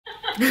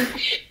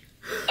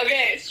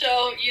Okay,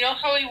 so you know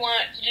how we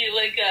want to do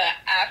like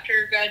a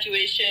after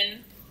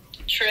graduation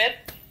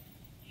trip?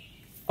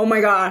 Oh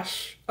my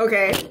gosh.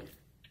 Okay.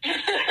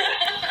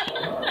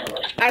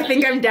 I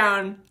think I'm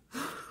down.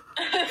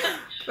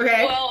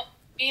 Okay. Well,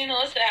 me and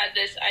Alyssa had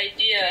this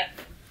idea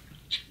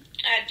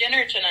at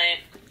dinner tonight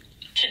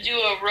to do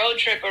a road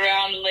trip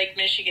around Lake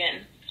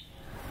Michigan.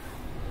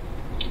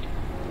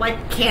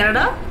 Like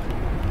Canada?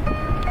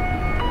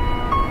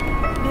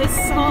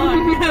 This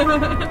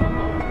song.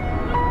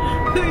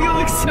 You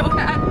look so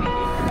happy.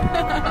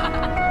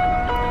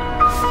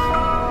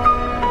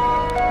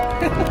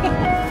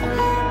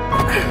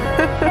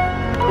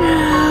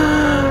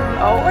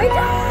 Oh my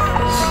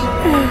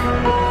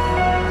gosh.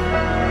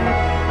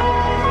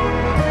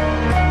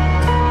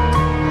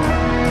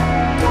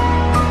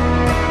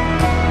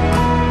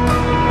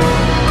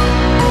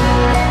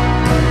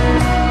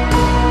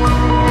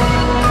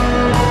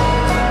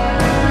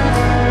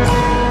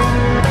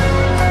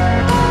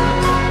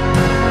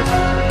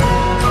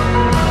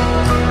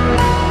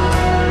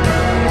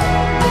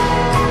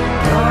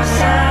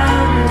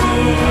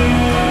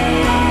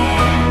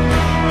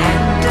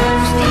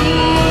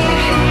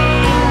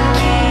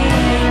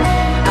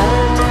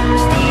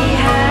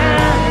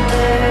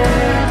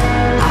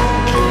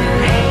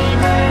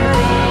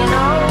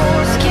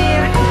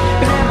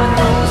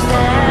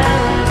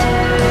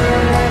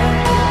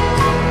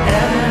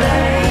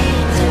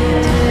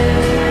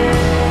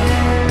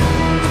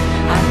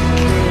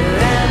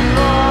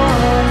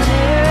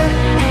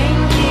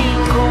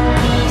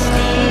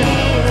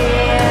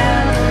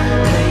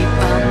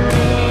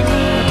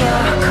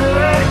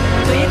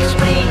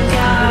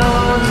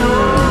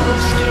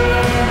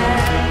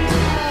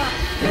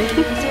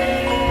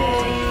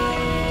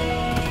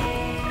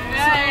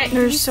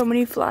 There's so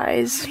many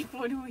flies. Like,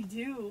 what do we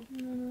do?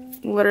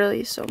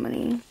 Literally so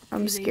many.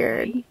 I'm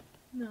scared.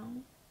 No.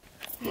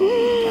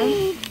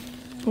 Oh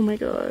my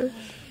gosh.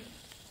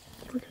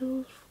 Look at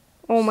those.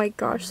 Oh my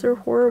gosh, they're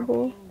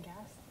horrible.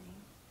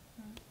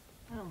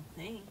 I don't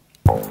think.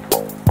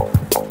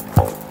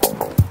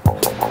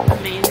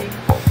 Amazing.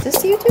 Is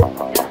this YouTube?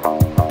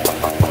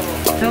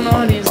 I don't know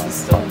how to use this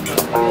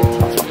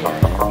stuff.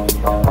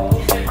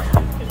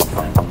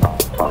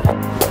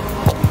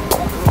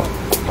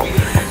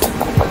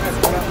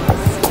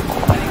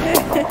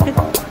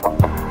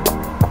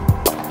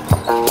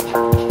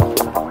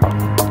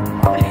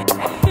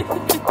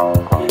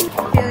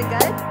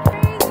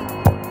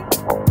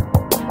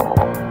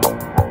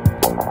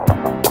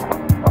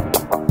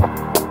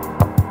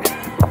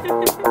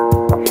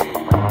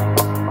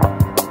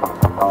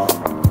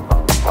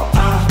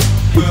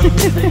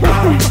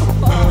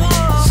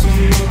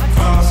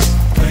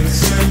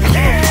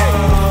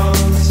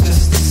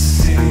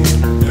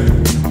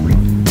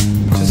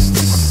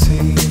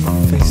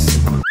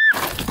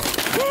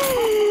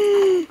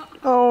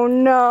 Oh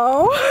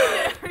no.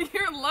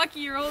 You're lucky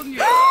you're holding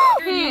your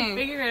finger. You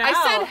figure it out.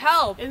 I said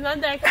help. It's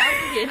not that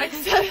complicated. I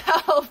said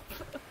help.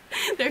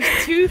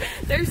 There's two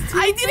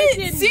I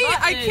didn't see.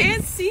 buttons. I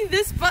can't see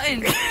this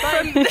button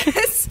from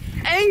this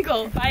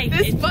angle. Bike,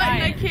 This try button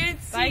it. I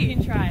can't see. Bike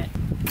and try it.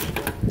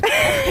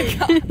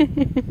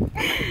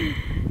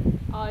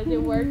 Oh, is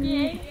it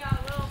working? Yeah,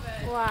 a little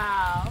bit.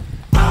 Wow.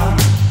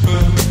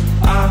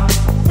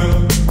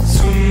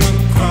 Swim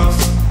across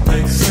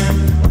lakes and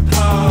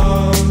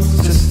ponds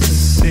just to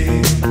see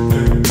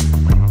your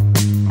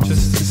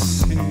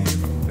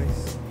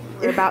face.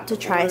 We're about to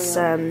try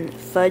some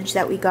fudge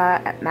that we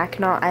got at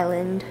Mackinac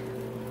Island.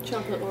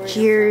 Chocolate Oreo.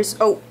 Cheers.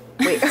 Oh,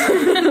 wait.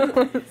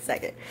 1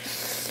 second.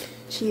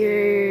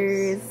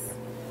 Cheers.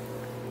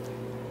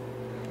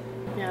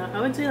 Yeah, I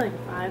would say like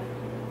 5.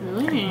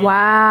 Really?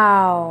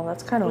 Wow,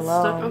 that's kind of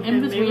low. Okay,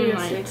 In between, maybe a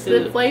like, 6. the-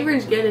 The flavor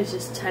is good, it's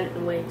just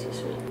way too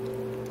sweet.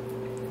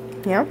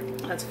 Yeah?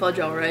 That's fudge,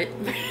 alright.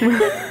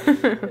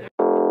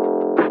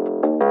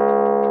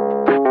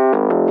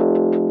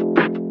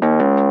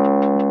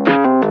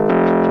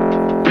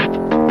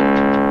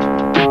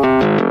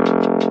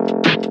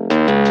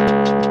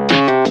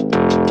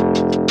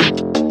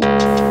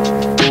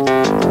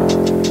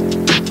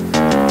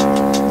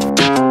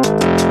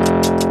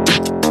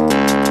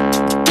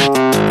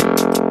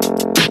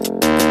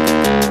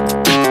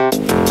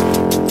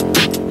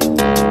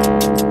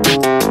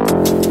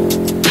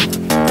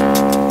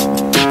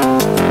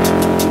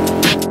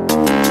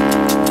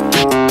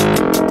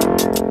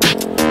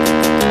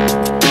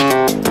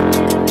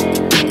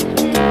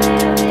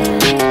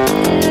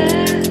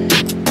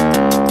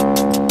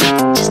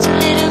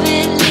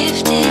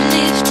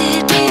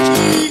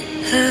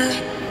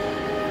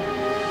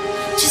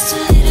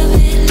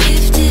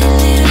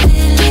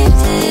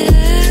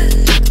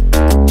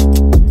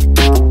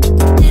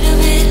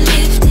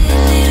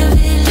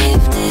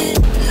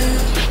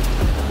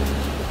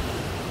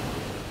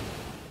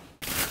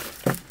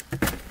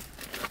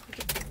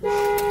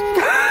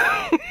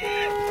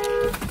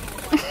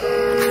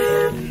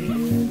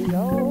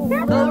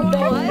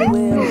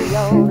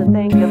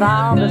 Think of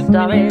all the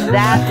stories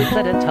that we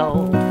could have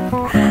told.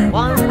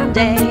 One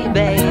day,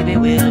 baby,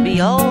 we'll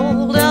be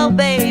old. Oh,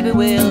 baby,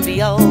 we'll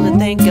be old. And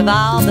think of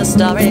all the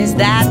stories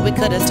that we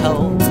could have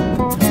told.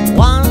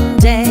 One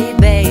day,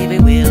 baby,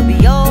 we'll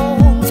be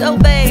old. Oh,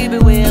 baby,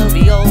 we'll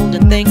be old.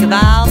 And think of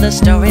all the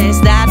stories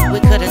that we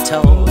could have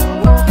told.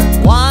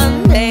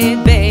 One day,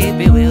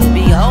 baby, we'll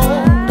be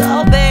old.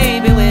 Oh,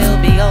 baby, we'll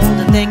be old.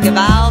 And think of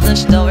all the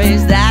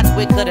stories that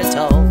we could have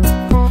told.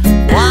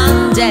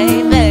 One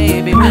day,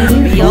 baby,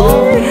 we'll be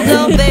old.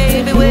 Oh,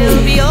 baby,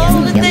 we'll be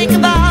old. And think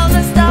of all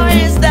the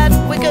stories that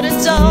we could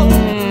have told.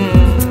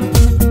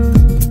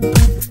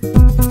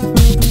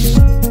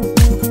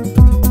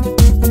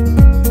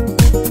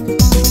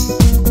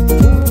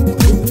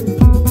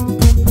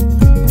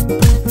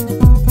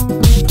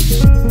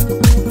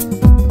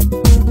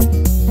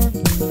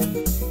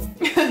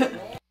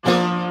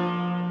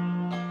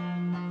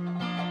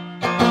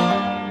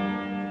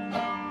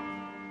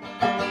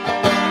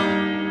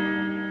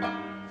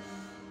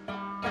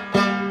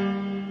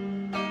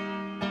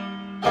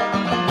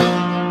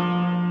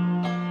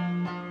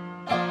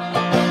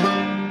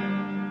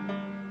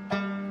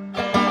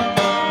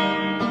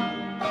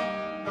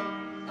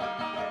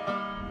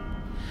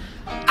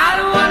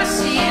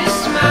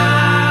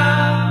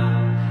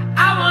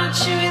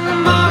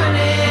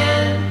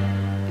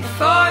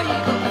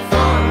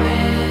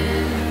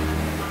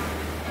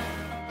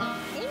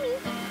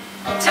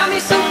 Tell me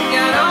something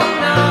I don't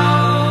know.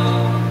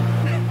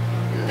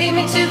 Lead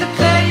me to the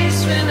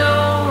place where no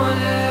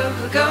one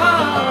ever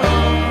goes.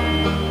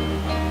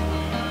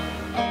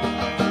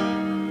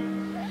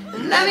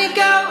 And let me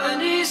go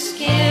under your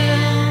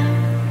skin.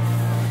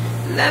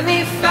 Let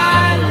me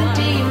find the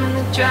demon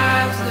that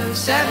drives those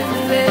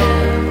 7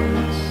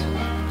 limbs.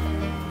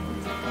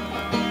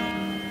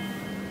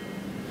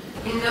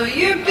 You know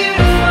you're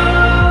beautiful.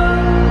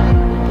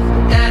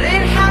 That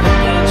ain't half the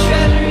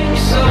treasure in your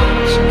soul.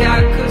 What you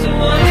got, 'cause I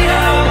want it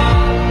all.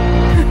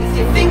 With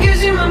your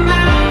fingers in my mouth, I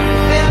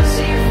fail to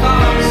see you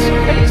fall. So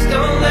please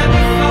don't let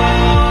me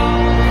fall.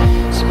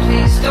 So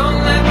please don't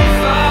let me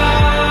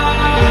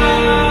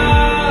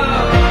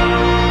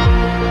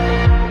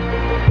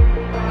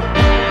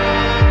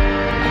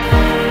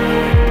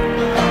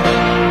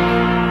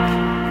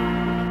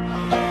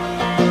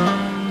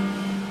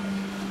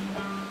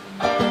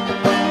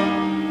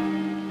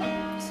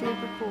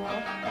Super cool.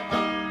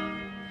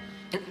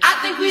 And I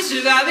think we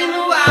survive in the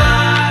wild.